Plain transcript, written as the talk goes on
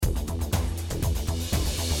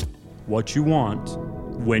what you want,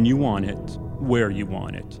 when you want it, where you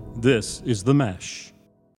want it. This is The Mesh.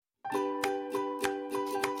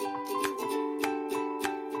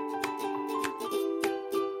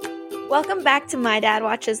 Welcome back to My Dad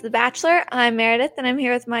Watches The Bachelor. I'm Meredith, and I'm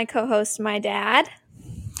here with my co-host, my dad.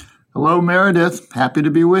 Hello, Meredith. Happy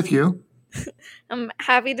to be with you. I'm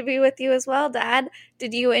happy to be with you as well, Dad.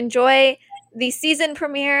 Did you enjoy the season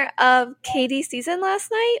premiere of Katie's season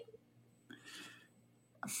last night?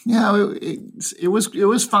 Yeah, it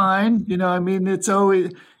was fine. You know, I mean, it's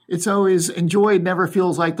always enjoyed never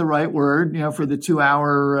feels like the right word, you know, for the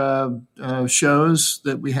 2-hour shows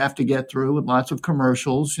that we have to get through with lots of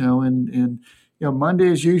commercials, you know, and you know, Monday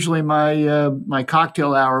is usually my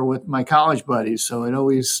cocktail hour with my college buddies. So it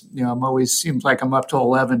always, you know, seems like I'm up till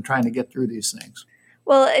 11 trying to get through these things.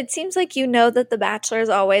 Well, it seems like you know that The Bachelor is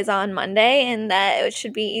always on Monday and that it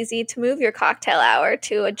should be easy to move your cocktail hour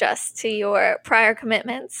to adjust to your prior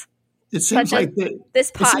commitments. It seems like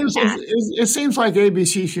this podcast. It seems like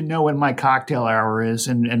ABC should know when my cocktail hour is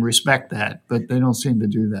and respect that, but they don't seem to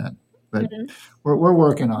do that. But we're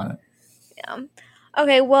working on it. Yeah.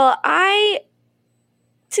 Okay. Well,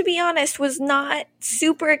 to be honest, was not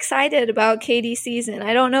super excited about Katie's season.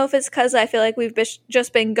 I don't know if it's because I feel like we've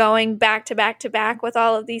just been going back to back to back with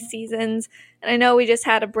all of these seasons, and I know we just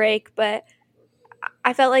had a break, but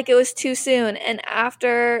I felt like it was too soon. And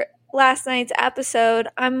after last night's episode,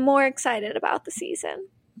 I'm more excited about the season.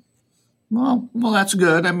 Well, that's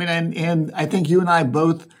good. I mean, and I think you and I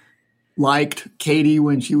both liked Katie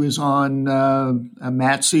when she was on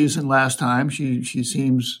Matt's season last time. She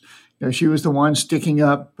seems, you know, she was the one sticking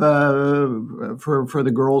up for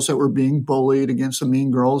the girls that were being bullied against the mean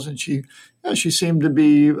girls, and she seemed to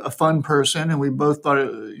be a fun person. And we both thought,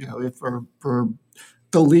 you know, if for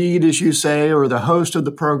the lead, as you say, or the host of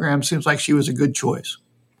the program, seems like she was a good choice.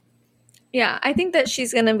 Yeah, I think that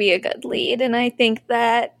she's going to be a good lead, and I think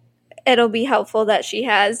that it'll be helpful that she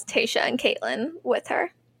has Tayshia and Kaitlyn with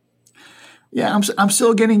her. Yeah, I'm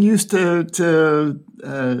still getting used to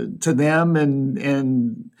them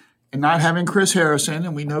and not having Chris Harrison,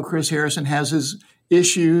 and we know Chris Harrison has his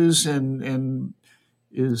issues and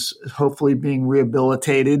is hopefully being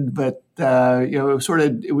rehabilitated. But you know,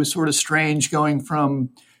 it was sort of strange going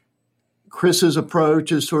from Chris's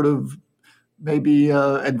approach as sort of maybe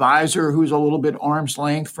advisor who's a little bit arm's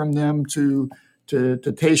length from them to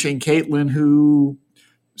Tayshia and Kaitlyn, who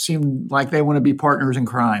seem like they want to be partners in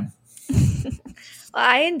crime. Well,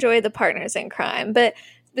 I enjoy the partners in crime, but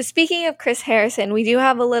speaking of Chris Harrison, we do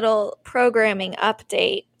have a little programming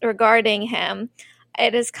update regarding him.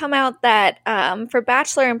 It has come out that for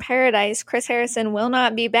Bachelor in Paradise, Chris Harrison will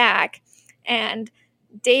not be back, and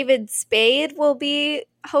David Spade will be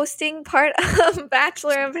hosting part of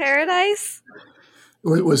Bachelor in Paradise.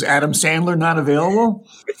 Was Adam Sandler not available?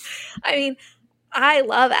 I mean, I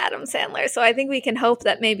love Adam Sandler, so I think we can hope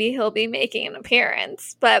that maybe he'll be making an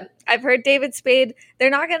appearance. But I've heard David Spade, they're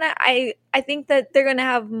not going to, I think that they're going to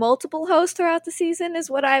have multiple hosts throughout the season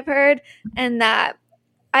is what I've heard. And that,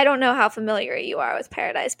 I don't know how familiar you are with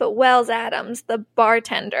Paradise, but Wells Adams, the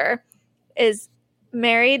bartender, is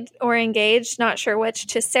married or engaged, not sure which,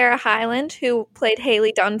 to Sarah Hyland, who played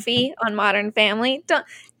Haley Dunphy on Modern Family.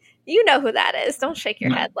 You know who that is. Don't shake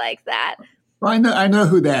your head like that. Well, I know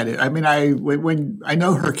who that is. I mean, when I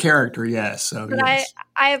know her character, yes. So, but yes.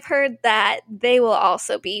 I have heard that they will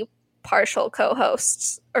also be partial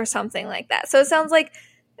co-hosts or something like that. So it sounds like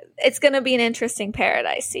it's going to be an interesting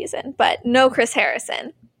Paradise season, but no Chris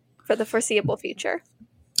Harrison for the foreseeable future.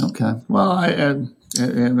 Okay. Well,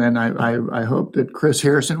 I hope that Chris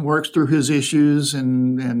Harrison works through his issues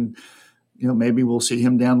and you know, maybe we'll see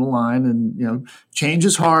him down the line. And, you know, change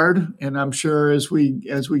is hard. And I'm sure as we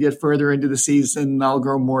get further into the season, I'll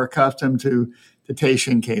grow more accustomed to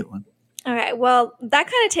Tayshia and Kaitlyn. Okay. Well, that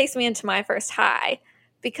kind of takes me into my first high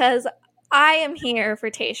because I am here for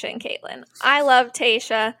Tayshia and Kaitlyn. I love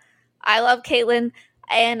Tayshia. I love Kaitlyn.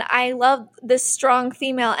 And I love this strong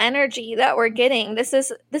female energy that we're getting. This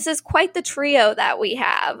is quite the trio that we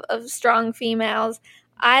have of strong females.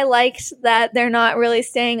 I liked that they're not really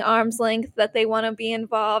staying arm's length, that they want to be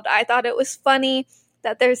involved. I thought it was funny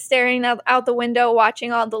that they're staring out the window,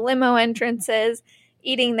 watching all the limo entrances,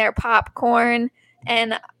 eating their popcorn.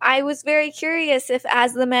 And I was very curious if,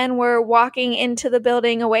 as the men were walking into the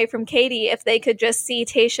building away from Katie, if they could just see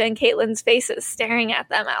Tayshia and Kaitlyn's faces staring at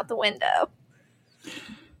them out the window.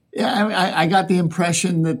 Yeah, I got the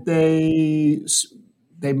impression that they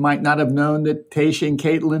might not have known that Tayshia and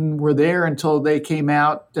Kaitlyn were there until they came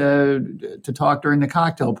out to talk during the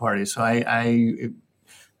cocktail party. So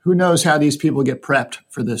who knows how these people get prepped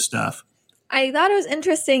for this stuff. I thought it was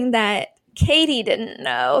interesting that Katie didn't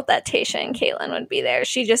know that Tayshia and Kaitlyn would be there.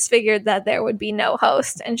 She just figured that there would be no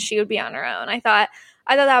host and she would be on her own. I thought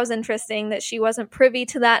that was interesting that she wasn't privy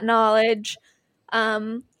to that knowledge.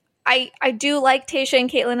 I do like Tayshia and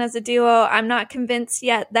Kaitlyn as a duo. I'm not convinced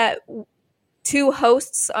yet that two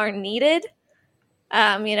hosts are needed.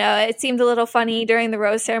 It seemed a little funny during the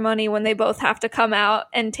rose ceremony when they both have to come out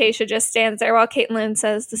and Tayshia just stands there while Kaitlyn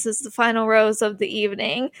says, "This is the final rose of the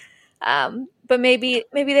evening." But maybe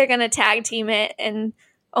they're going to tag team it and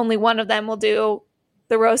only one of them will do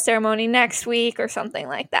the rose ceremony next week or something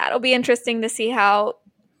like that. It'll be interesting to see how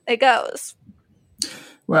it goes.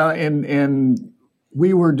 Well, and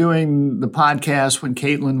we were doing the podcast when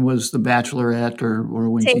Kaitlyn was the Bachelorette or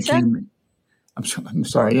when Tayshia? she came. I'm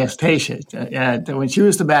sorry. Yes, Tayshia. When she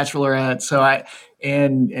was the Bachelorette. So I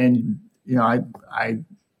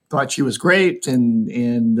thought she was great,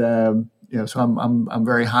 and so I'm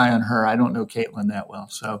very high on her. I don't know Kaitlyn that well,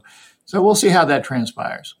 so we'll see how that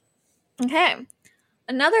transpires. Okay,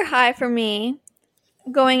 another high for me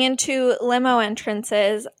going into limo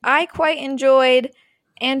entrances. I quite enjoyed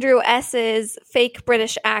Andrew S's fake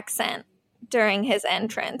British accent during his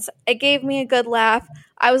entrance. It gave me a good laugh.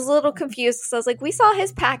 I was a little confused because I was like, we saw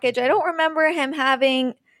his package. I don't remember him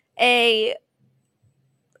having a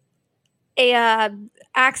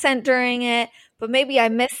accent during it, but maybe I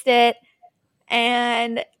missed it.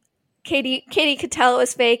 And Katie could tell it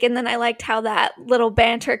was fake. And then I liked how that little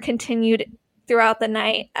banter continued throughout the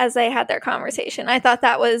night as they had their conversation. I thought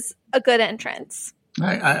that was a good entrance.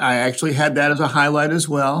 I actually had that as a highlight as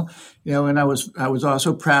well, and I was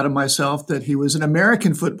also proud of myself that he was an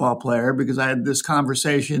American football player, because I had this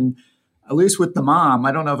conversation, at least with the mom.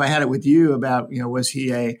 I don't know if I had it with you about, was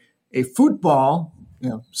he a football,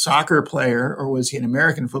 soccer player, or was he an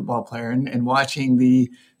American football player? And watching the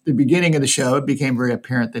beginning of the show, it became very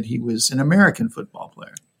apparent that he was an American football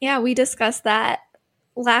player. Yeah, we discussed that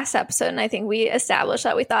last episode, and I think we established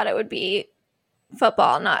that we thought it would be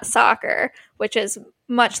football, not soccer, which is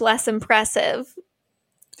much less impressive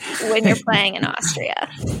when you're playing in Austria.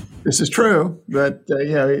 This is true, but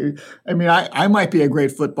I might be a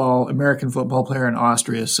great American football player in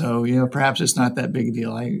Austria, so perhaps it's not that big a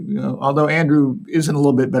deal. Although Andrew is in a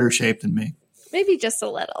little bit better shape than me, maybe just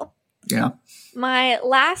a little. Yeah. My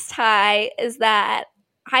last high is that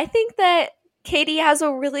I think that Katie has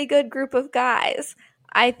a really good group of guys.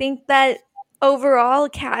 I think that overall,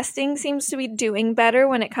 casting seems to be doing better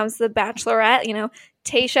when it comes to The Bachelorette.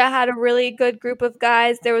 Tayshia had a really good group of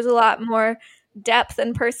guys. There was a lot more depth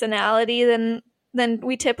and personality than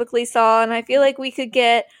we typically saw. And I feel like we could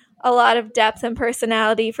get a lot of depth and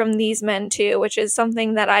personality from these men too, which is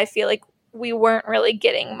something that I feel like we weren't really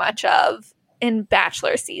getting much of in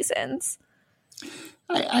Bachelor seasons.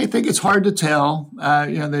 I think it's hard to tell.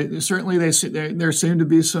 There seem to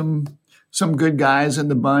be some good guys in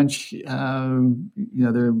the bunch,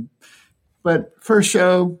 but first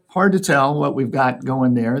show, hard to tell what we've got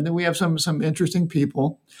going there. And then we have some interesting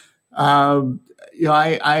people.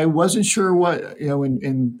 I wasn't sure what,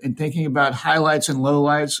 in thinking about highlights and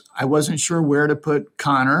lowlights, I wasn't sure where to put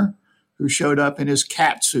Connor, who showed up in his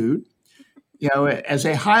cat suit. As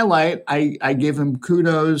a highlight, I give him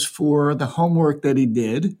kudos for the homework that he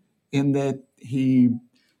did, in that he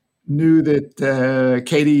knew that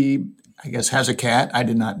Katie, I guess, has a cat. I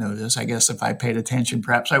did not know this. I guess if I paid attention,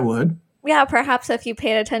 perhaps I would. Yeah, perhaps if you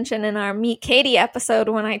paid attention in our Meet Katie episode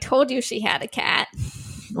when I told you she had a cat.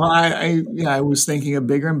 Well, I was thinking of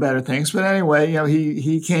bigger and better things. But anyway,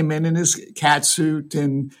 he came in his cat suit,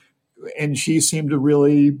 and she seemed to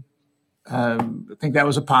really think that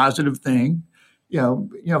was a positive thing.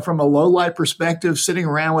 From a low light perspective, sitting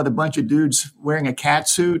around with a bunch of dudes wearing a cat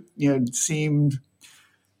suit, seemed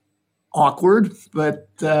awkward, but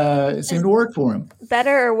it seemed to work for him.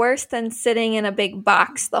 Better or worse than sitting in a big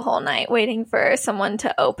box the whole night waiting for someone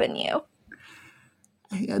to open you?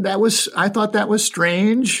 Yeah, I thought that was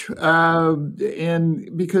strange.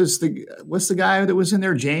 And because what's the guy that was in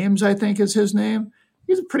there? James, I think is his name.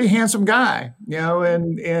 He's a pretty handsome guy,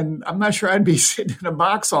 and I'm not sure I'd be sitting in a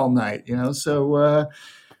box all night, so,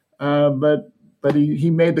 but he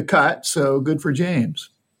made the cut. So good for James.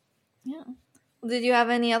 Yeah. Did you have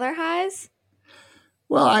any other highs?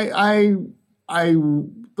 Well, I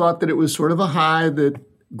thought that it was sort of a high that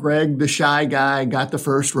Greg, the shy guy, got the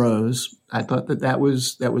first rose. I thought that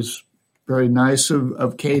was very nice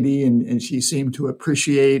of Katie, and she seemed to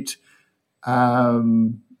appreciate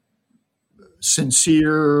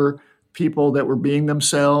sincere people that were being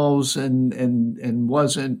themselves and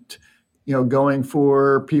wasn't, going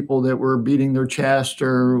for people that were beating their chest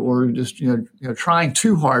or just trying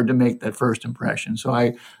too hard to make that first impression. So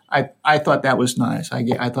I thought that was nice.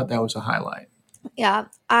 I thought that was a highlight. Yeah,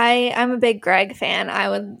 I'm a big Greg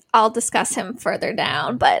fan. I'll discuss him further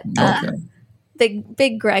down, but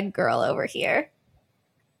big Greg girl over here.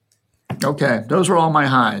 Okay, those are all my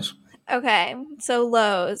highs. Okay, so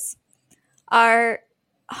lows. Our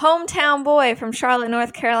hometown boy from Charlotte,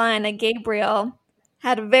 North Carolina, Gabriel,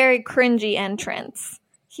 had a very cringy entrance.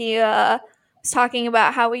 He was talking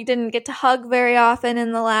about how we didn't get to hug very often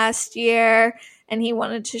in the last year, and he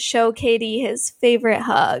wanted to show Katie his favorite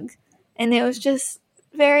hug. And it was just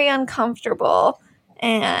very uncomfortable,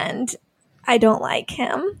 and I don't like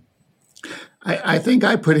him. I think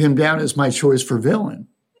I put him down as my choice for villain.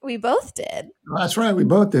 We both did. That's right, we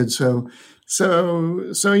both did. So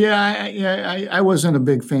yeah, I wasn't a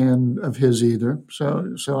big fan of his either.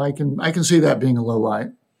 So I can see that being a low light.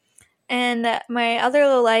 And my other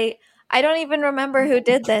low light, I don't even remember who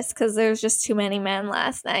did this because there was just too many men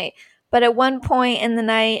last night. But at one point in the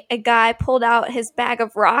night, a guy pulled out his bag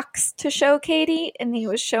of rocks to show Katie, and he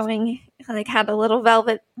was showing, had a little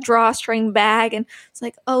velvet drawstring bag, and it's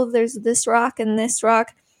like, oh, there's this rock and this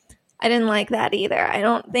rock. I didn't like that either. I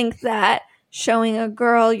don't think that showing a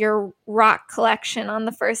girl your rock collection on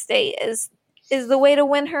the first date is the way to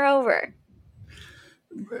win her over.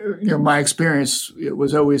 My experience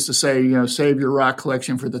was always to say, save your rock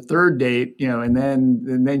collection for the third date, and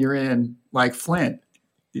then you're in like Flint.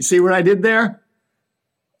 You see what I did there?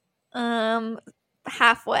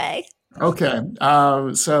 Halfway. Okay.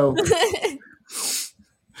 A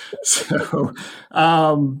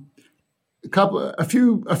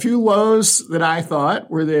few lows that I thought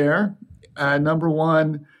were there. Number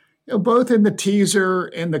one, both in the teaser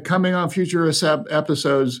and the coming on future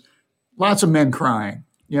episodes, lots of men crying,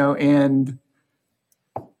 and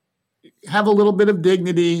have a little bit of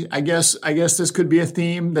dignity. I guess this could be a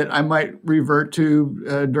theme that I might revert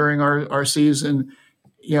to during our season,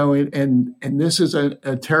 and this is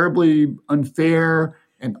a terribly unfair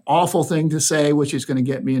and awful thing to say, which is going to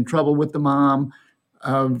get me in trouble with the mom.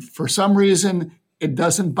 For some reason, it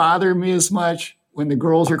doesn't bother me as much when the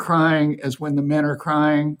girls are crying as when the men are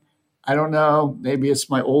crying. I don't know. Maybe it's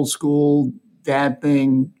my old school dad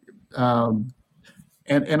thing. And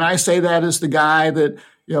I say that as the guy that,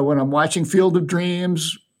 when I'm watching Field of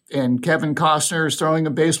Dreams and Kevin Costner is throwing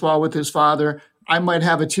a baseball with his father, I might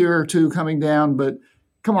have a tear or two coming down, but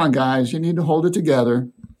come on, guys, you need to hold it together.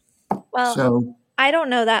 Well, I don't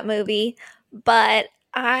know that movie, but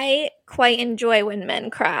I quite enjoy when men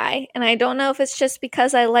cry. And I don't know if it's just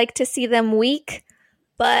because I like to see them weak,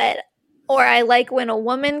 or I like when a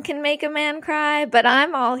woman can make a man cry, but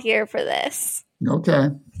I'm all here for this. Okay.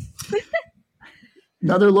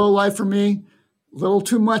 Another low light for me. A little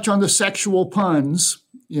too much on the sexual puns.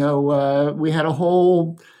 We had a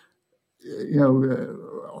whole,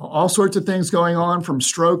 all sorts of things going on, from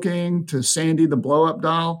stroking to Sandy the blow-up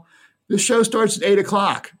doll. This show starts at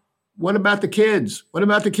 8:00. What about the kids? What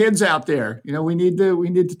about the kids out there? We need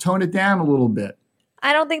to tone it down a little bit.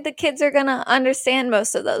 I don't think the kids are going to understand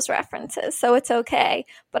most of those references, so it's okay.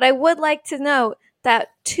 But I would like to note that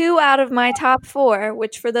 2 out of my top 4,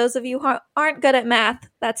 which for those of you who aren't good at math,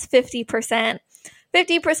 that's 50%.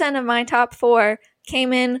 50% of my top 4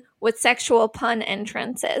 came in with sexual pun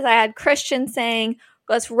entrances. I had Christian saying,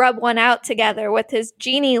 let's rub one out together with his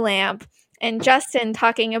genie lamp, and Justin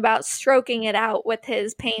talking about stroking it out with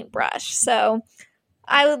his paintbrush. So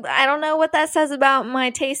I don't know what that says about my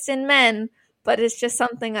taste in men, but it's just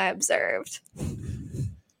something I observed.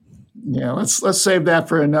 Yeah, let's save that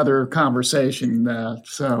for another conversation.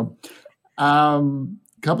 Couple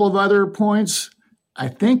of other points. I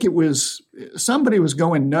think it was somebody was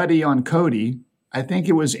going nutty on Cody. I think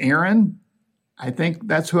it was Aaron. I think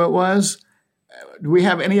that's who it was. Do we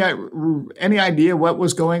have any idea what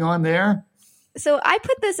was going on there? So I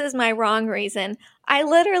put this as my wrong reason. I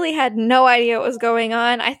literally had no idea what was going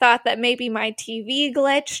on. I thought that maybe my TV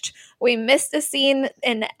glitched. We missed a scene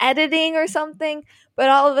in editing or something. But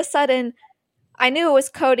all of a sudden, I knew it was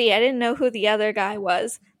Cody. I didn't know who the other guy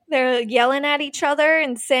was. They're yelling at each other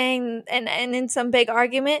and saying, and in some big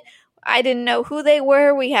argument. I didn't know who they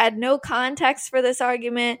were. We had no context for this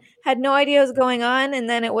argument, had no idea what was going on, and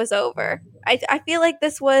then it was over. I feel like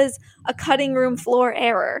this was a cutting room floor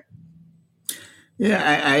error.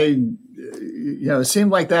 Yeah, it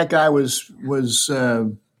seemed like that guy was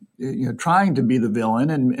trying to be the villain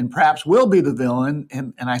and perhaps will be the villain.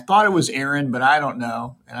 And I thought it was Aaron, but I don't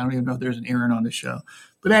know. And I don't even know if there's an Aaron on the show.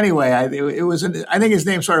 But anyway, I think his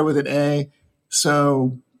name started with an A.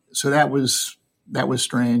 So that was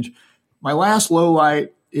strange. My last low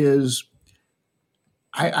light is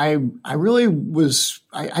I really was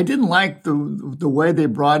I didn't like the way they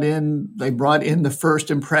brought in the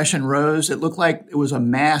first impression rose. It looked like it was a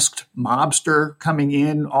masked mobster coming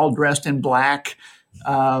in, all dressed in black,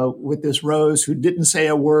 with this rose who didn't say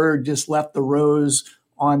a word, just left the rose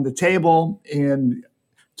on the table. And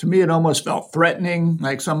to me, it almost felt threatening,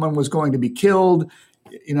 like someone was going to be killed,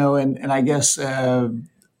 and I guess I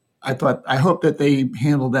hope that they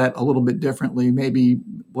handled that a little bit differently. Maybe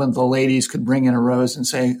one of the ladies could bring in a rose and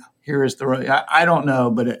say, here is the rose. I don't know,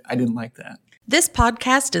 but I didn't like that. This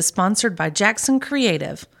podcast is sponsored by Jackson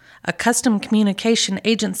Creative, a custom communication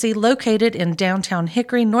agency located in downtown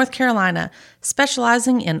Hickory, North Carolina,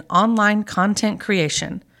 specializing in online content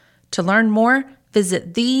creation. To learn more,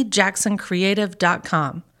 visit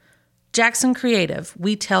thejacksoncreative.com. Jackson Creative,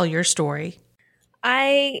 we tell your story.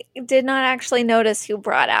 I did not actually notice who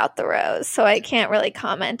brought out the rose, so I can't really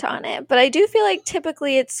comment on it. But I do feel like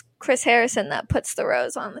typically it's Chris Harrison that puts the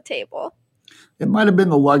rose on the table. It might have been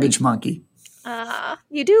the luggage monkey.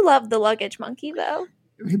 You do love the luggage monkey, though.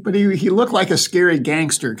 But he looked like a scary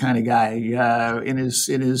gangster kind of guy in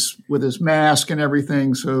his with his mask and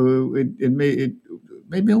everything. So it made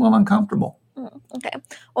me a little uncomfortable. Okay.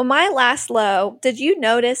 Well, my last low, did you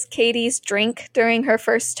notice Katie's drink during her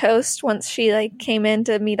first toast once she came in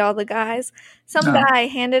to meet all the guys? Some guy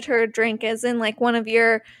handed her a drink as in one of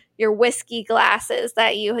your whiskey glasses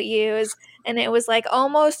that you use, and it was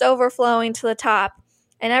almost overflowing to the top.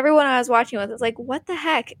 And everyone I was watching with was like, what the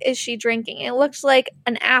heck is she drinking? It looks like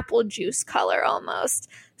an apple juice color almost.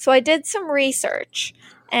 So I did some research,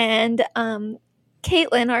 and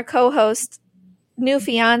Caitlin, our co-host, new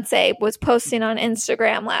fiance, was posting on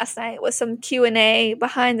Instagram last night with some Q&A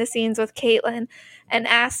behind the scenes with Caitlin, and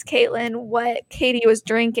asked Caitlin what Katie was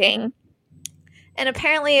drinking. And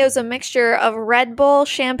apparently it was a mixture of Red Bull,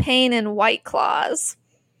 champagne, and White Claws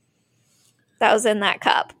that was in that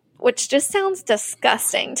cup, which just sounds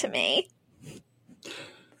disgusting to me.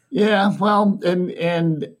 Yeah, well,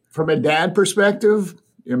 and from a dad perspective,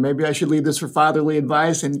 maybe I should leave this for fatherly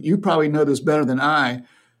advice, and you probably know this better than I.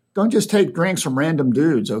 Don't just take drinks from random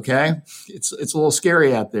dudes, okay? It's a little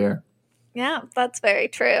scary out there. Yeah, that's very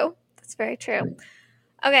true. That's very true.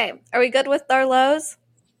 Okay, are we good with our lows?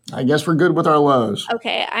 I guess we're good with our lows.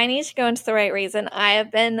 Okay, I need to go into the right reason. I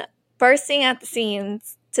have been bursting at the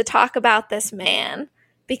seams to talk about this man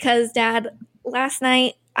because, Dad, last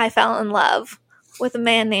night I fell in love with a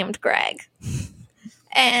man named Greg.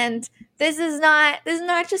 And this is not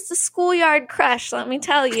just a schoolyard crush, let me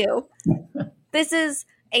tell you. This is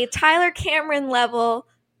a Tyler Cameron level,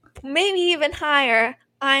 maybe even higher.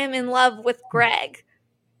 I am in love with Greg.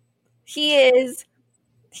 He's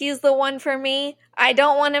the one for me. I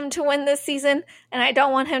don't want him to win this season, and I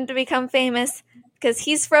don't want him to become famous because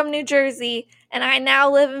he's from New Jersey, and I now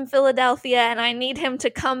live in Philadelphia, and I need him to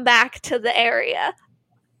come back to the area.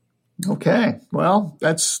 Okay. Well,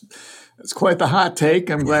 that's quite the hot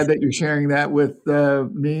take. I'm glad that you're sharing that with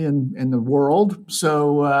me and the world.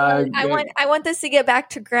 So I want this to get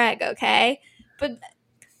back to Greg, okay? But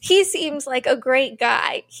he seems like a great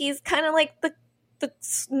guy. He's kind of like the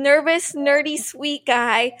nervous, nerdy, sweet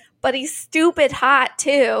guy, but he's stupid hot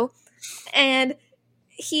too. And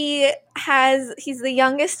he's the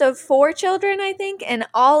youngest of 4 children, I think, and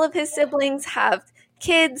all of his siblings have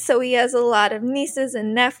kids, so he has a lot of nieces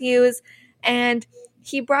and nephews. And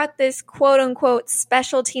he brought this quote-unquote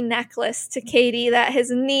specialty necklace to Katie that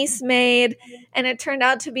his niece made, and it turned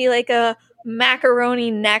out to be like a macaroni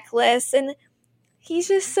necklace. And he's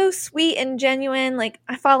just so sweet and genuine.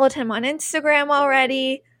 I followed him on Instagram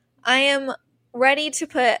already. I am ready to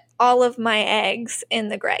put all of my eggs in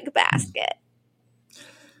the Greg basket.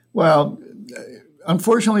 Well,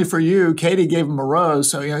 unfortunately for you, Katie gave him a rose,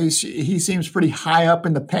 so he seems pretty high up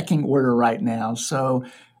in the pecking order right now. So,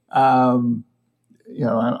 I'm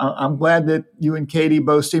glad that you and Katie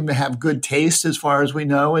both seem to have good taste, as far as we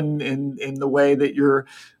know, in the way that you're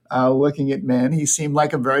looking at men. He seemed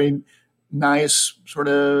like a very nice, sort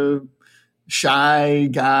of shy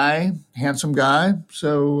guy, handsome guy.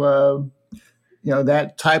 So,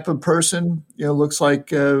 that type of person, looks like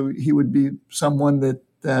he would be someone that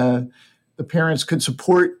the parents could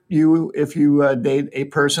support you if you date a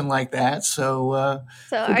person like that. So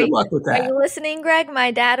good luck with that. Are you listening, Greg?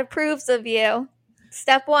 My dad approves of you.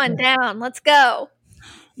 Step 1 down. Let's go.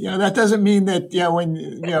 That doesn't mean that,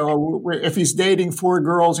 if he's dating 4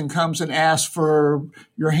 girls and comes and asks for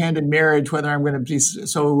your hand in marriage, whether I'm going to be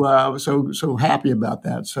so happy about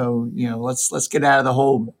that. So, let's get out of the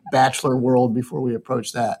whole bachelor world before we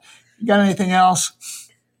approach that. You got anything else?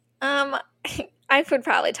 I could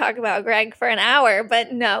probably talk about Greg for an hour,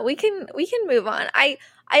 but no, we can move on. I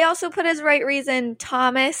I also put as right reason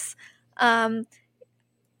Thomas. I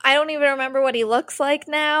don't even remember what he looks like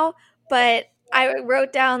now, but I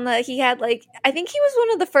wrote down that he had I think he was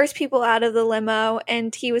one of the first people out of the limo,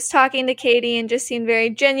 and he was talking to Katie and just seemed very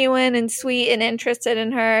genuine and sweet and interested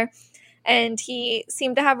in her. And he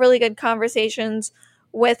seemed to have really good conversations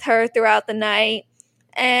with her throughout the night.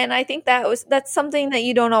 And I think that's something that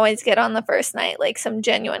you don't always get on the first night, like some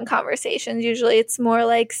genuine conversations. Usually it's more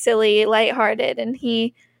like silly, lighthearted, and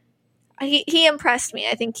he impressed me.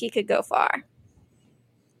 I think he could go far.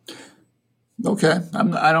 Okay,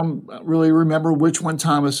 I don't really remember which one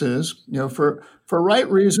Thomas is. For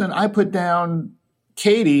right reason, I put down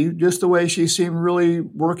Katie, just the way she seemed really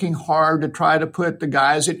working hard to try to put the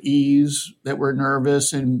guys at ease that were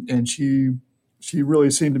nervous, and she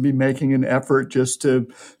really seemed to be making an effort just to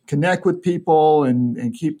connect with people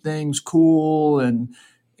and keep things cool, and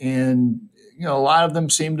a lot of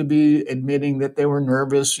them seemed to be admitting that they were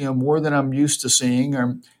nervous, more than I'm used to seeing.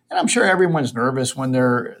 And I'm sure everyone's nervous when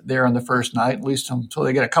they're there on the first night, at least until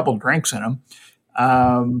they get a couple drinks in them.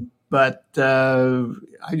 But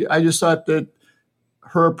I just thought that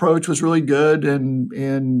her approach was really good,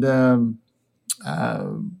 and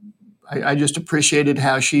I just appreciated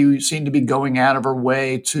how she seemed to be going out of her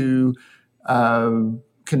way to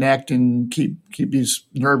connect and keep these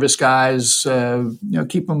nervous guys,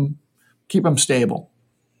 keep them stable.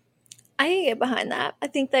 I can get behind that. I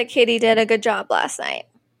think that Katie did a good job last night.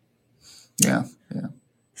 Yeah.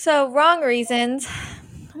 So, wrong reasons.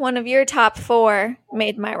 One of your top 4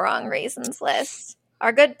 made my wrong reasons list.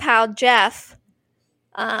 Our good pal Jeff,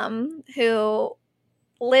 who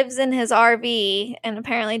lives in his RV and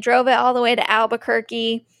apparently drove it all the way to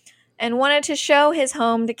Albuquerque and wanted to show his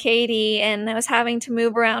home to Katie, and was having to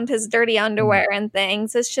move around his dirty underwear and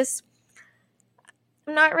things. It's just,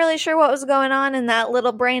 I'm not really sure what was going on in that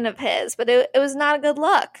little brain of his, but it was not a good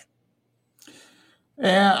look.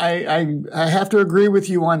 Yeah, I have to agree with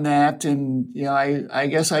you on that, and I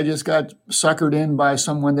guess I just got suckered in by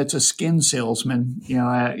someone that's a skin salesman.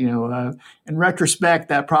 In retrospect,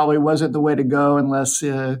 that probably wasn't the way to go, unless he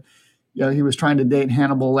was trying to date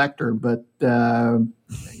Hannibal Lecter. But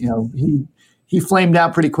he flamed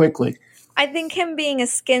out pretty quickly. I think him being a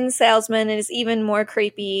skin salesman is even more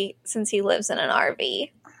creepy since he lives in an RV.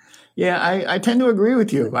 Yeah, I tend to agree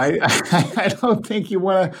with you. I don't think you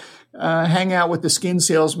want to hang out with the skin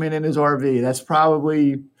salesman in his RV. That's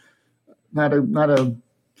probably not a.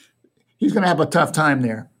 He's going to have a tough time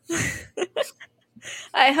there.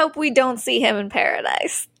 I hope we don't see him in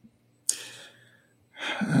paradise.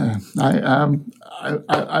 A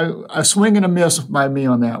swing and a miss by me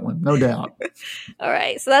on that one, no doubt. All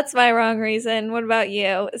right, so that's my wrong reason. What about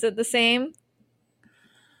you? Is it the same?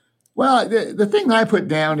 Well, the thing that I put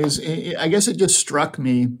down is, I guess it just struck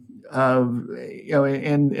me,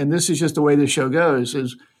 and this is just the way the show goes,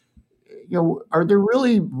 is, are there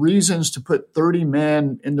really reasons to put 30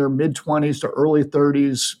 men in their mid-20s to early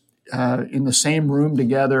 30s in the same room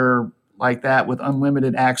together like that with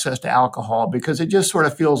unlimited access to alcohol? Because it just sort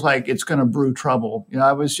of feels like it's going to brew trouble.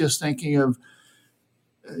 I was just thinking of,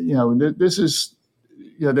 this is,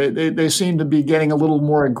 they seem to be getting a little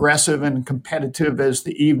more aggressive and competitive as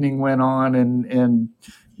the evening went on, and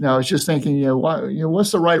I was just thinking,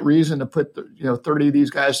 what's the right reason to put 30 of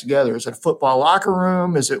these guys together? Is it a football locker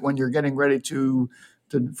room? Is it when you're getting ready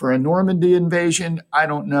for a Normandy invasion? I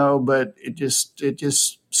don't know, but it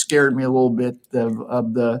just scared me a little bit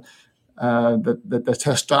of the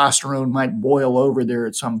testosterone might boil over there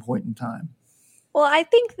at some point in time. Well, I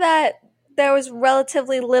think that there was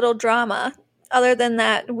relatively little drama other than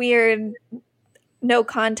that weird no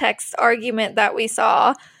context argument that we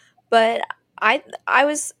saw. But I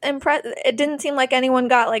was impressed. It didn't seem like anyone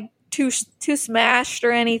got too smashed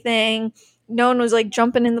or anything. No one was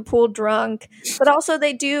jumping in the pool drunk. But also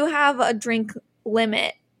they do have a drink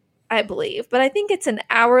limit, I believe. But I think it's an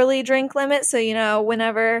hourly drink limit. So,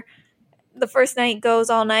 whenever the first night goes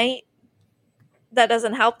all night, that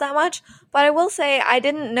doesn't help that much. But I will say I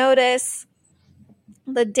didn't notice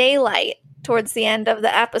the daylight towards the end of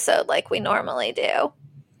the episode like we normally do.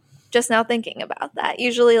 Just now thinking about that.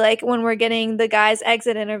 Usually when we're getting the guys'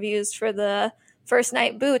 exit interviews for the first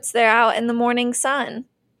night boots, they're out in the morning sun.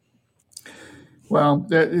 Well,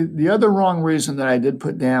 the other wrong reason that I did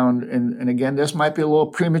put down, and again, this might be a little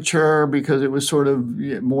premature because it was sort of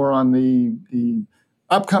more on the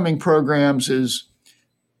upcoming programs, is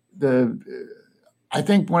I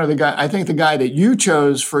think the guy that you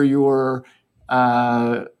chose for your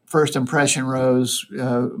first impression, Rose,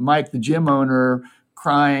 Mike, the gym owner,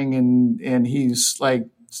 crying, and he's I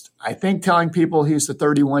think telling people he's the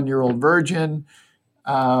 31-year-old virgin.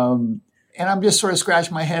 and I'm just sort of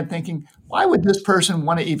scratching my head thinking, why would this person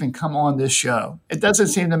want to even come on this show? It doesn't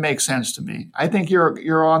seem to make sense to me. I think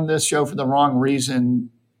you're on this show for the wrong reason.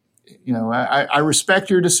 I respect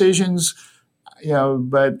your decisions,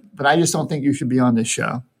 but I just don't think you should be on this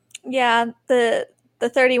show. Yeah, the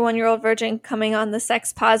 31-year-old virgin coming on the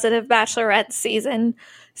sex positive Bachelorette season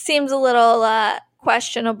seems a little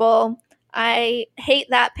questionable. I hate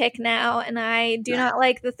that pick now, and I do not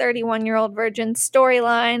like the 31-year-old virgin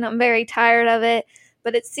storyline. I'm very tired of it,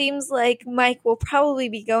 but it seems like Mike will probably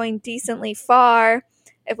be going decently far.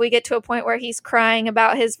 If we get to a point where he's crying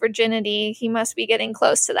about his virginity, he must be getting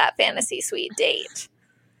close to that fantasy suite date.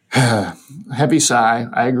 Heavy sigh.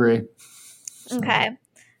 I agree. Okay.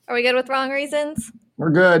 Are we good with wrong reasons?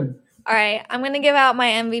 We're good. All right. I'm going to give out my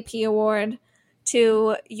MVP award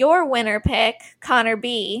to your winner pick, Connor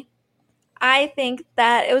B. I think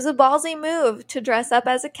that it was a ballsy move to dress up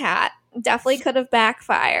as a cat. Definitely could have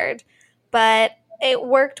backfired, but it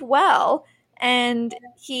worked well. And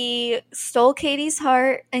he stole Katie's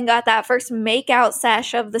heart and got that first make-out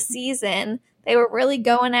sesh of the season. They were really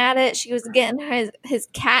going at it. She was getting his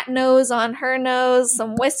cat nose on her nose.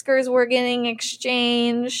 Some whiskers were getting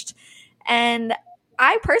exchanged. And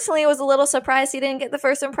I personally was a little surprised he didn't get the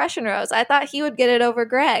first impression rose. I thought he would get it over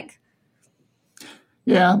Greg.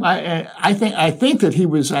 Yeah, I think that he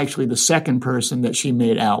was actually the second person that she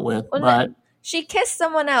made out with. Well, but she kissed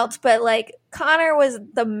someone else, but like Connor was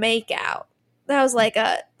the makeout. That was like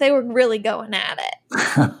they were really going at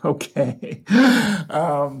it. Okay.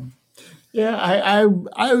 Yeah,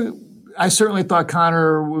 I certainly thought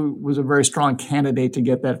Connor was a very strong candidate to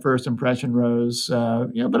get that first impression rose.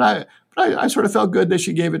 But I sort of felt good that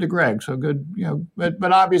she gave it to Greg. So good,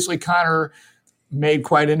 But obviously Connor made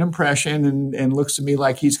quite an impression, and looks to me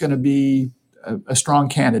like he's going to be a strong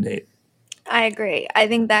candidate. I agree. I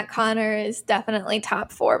think that Connor is definitely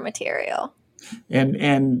top 4 material.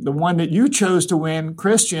 And the one that you chose to win,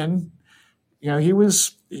 Christian, he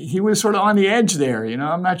was sort of on the edge there.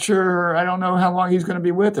 I'm not sure. I don't know how long he's going to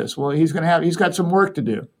be with us. Well, he's got some work to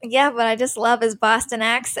do. Yeah, but I just love his Boston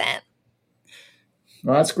accent.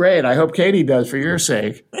 Well, that's great. I hope Katie does for your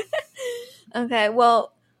sake. Okay,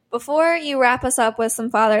 well, before you wrap us up with some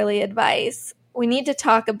fatherly advice, we need to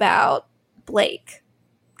talk about Blake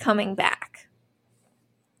coming back.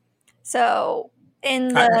 So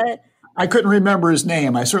I couldn't remember his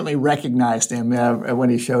name. I certainly recognized him when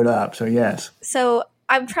he showed up. So yes. So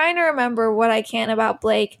I'm trying to remember what I can about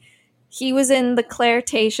Blake. He was in the Claire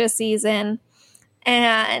Tayshia season,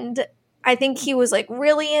 and I think he was like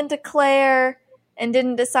really into Claire and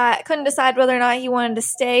couldn't decide whether or not he wanted to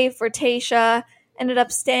stay for Tayshia. Ended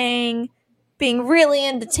up staying, being really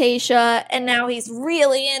into Tayshia, and now he's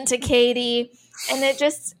really into Katie. And it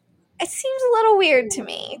seems a little weird to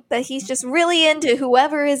me that he's just really into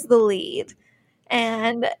whoever is the lead.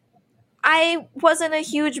 And I wasn't a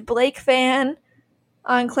huge Blake fan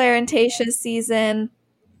on Claire and Tayshia's season,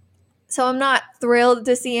 so I'm not thrilled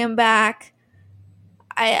to see him back.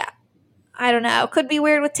 I don't know. Could be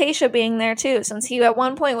weird with Tayshia being there too, since he at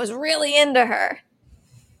one point was really into her.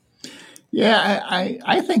 Yeah,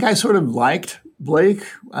 I think I sort of liked Blake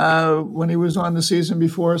when he was on the season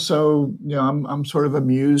before, so I'm sort of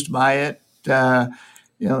amused by it.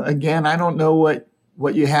 Again, I don't know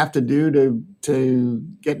what you have to do to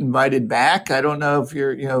get invited back. I don't know if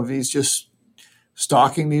if he's just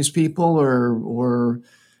stalking these people or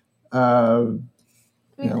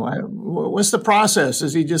what's the process?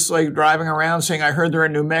 Is he just like driving around saying, "I heard they're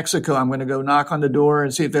in New Mexico. I'm going to go knock on the door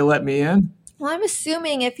and see if they let me in"? Well, I'm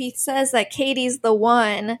assuming if he says that Katie's the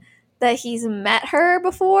one, that he's met her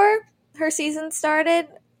before her season started.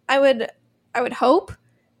 I would hope.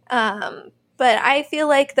 But I feel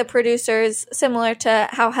like the producers, similar to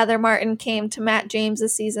how Heather Martin came to Matt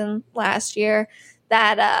James' season last year,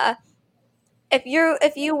 that if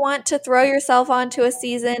you want to throw yourself onto a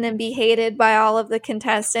season and be hated by all of the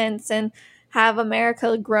contestants and have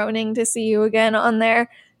America groaning to see you again on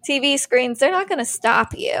their TV screens, they're not going to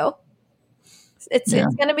stop you. It's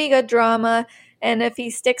going to be good drama, and if he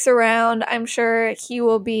sticks around, I'm sure he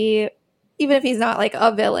will be, even if he's not like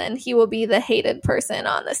a villain, he will be the hated person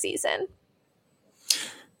on the season.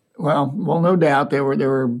 Well, no doubt they were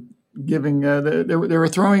giving they were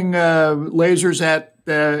throwing lasers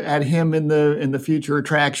at him in the future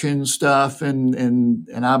attraction stuff, and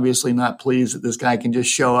obviously not pleased that this guy can just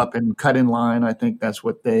show up and cut in line. I think that's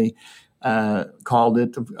what they called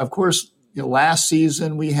it. Of course. Last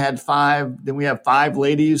season we had 5. Then we have 5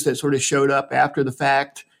 ladies that sort of showed up after the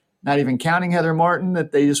fact. Not even counting Heather Martin,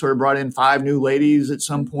 that they just sort of brought in 5 new ladies at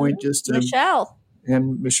some point. Just to, Michelle,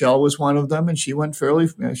 and Michelle was one of them, and she went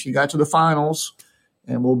she got to the finals,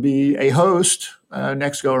 and will be a host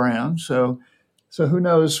next go around. So who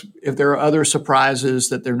knows if there are other surprises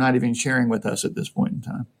that they're not even sharing with us at this point in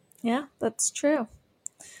time. Yeah, that's true.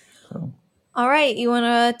 So. All right, you want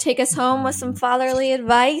to take us home with some fatherly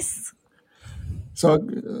advice? So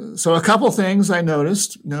a couple things I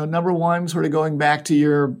noticed. Number one, sort of going back to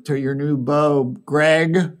your new beau,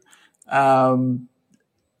 Greg.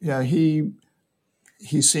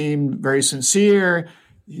 He seemed very sincere.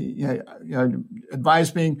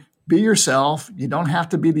 Advice being, be yourself. You don't have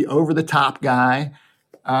to be the over the top guy.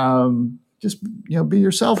 Just be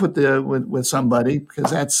yourself with somebody,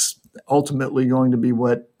 because that's ultimately going to be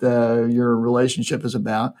what your relationship is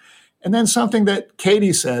about. And then something that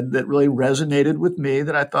Katie said that really resonated with me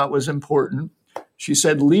that I thought was important. She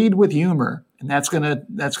said, "Lead with humor," and that's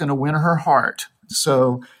gonna win her heart.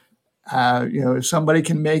 So, if somebody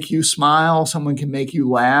can make you smile, someone can make you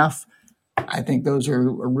laugh, I think those are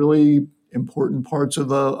really important parts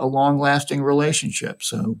of a long-lasting relationship.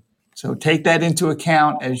 So take that into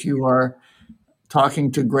account as you are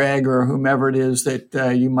talking to Greg or whomever it is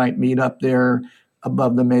that you might meet up there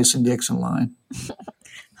above the Mason-Dixon line.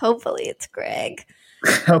 Hopefully it's Greg.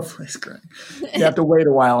 Hopefully it's Greg. You have to wait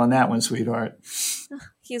a while on that one, sweetheart.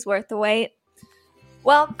 He's worth the wait.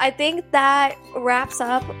 Well, I think that wraps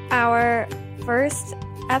up our first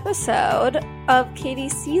episode of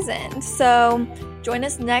Katie's season. So join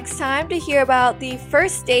us next time to hear about the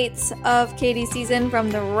first dates of Katie's season from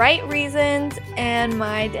The Right Reasons and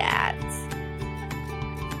my dad's.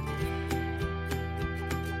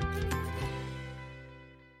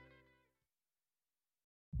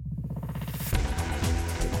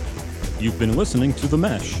 You've been listening to The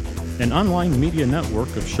Mesh, an online media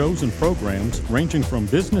network of shows and programs ranging from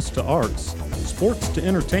business to arts, sports to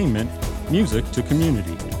entertainment, music to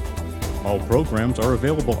community. All programs are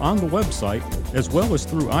available on the website as well as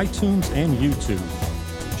through iTunes and YouTube.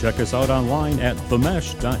 Check us out online at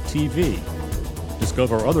themesh.tv.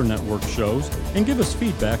 Discover other network shows and give us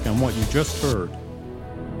feedback on what you just heard.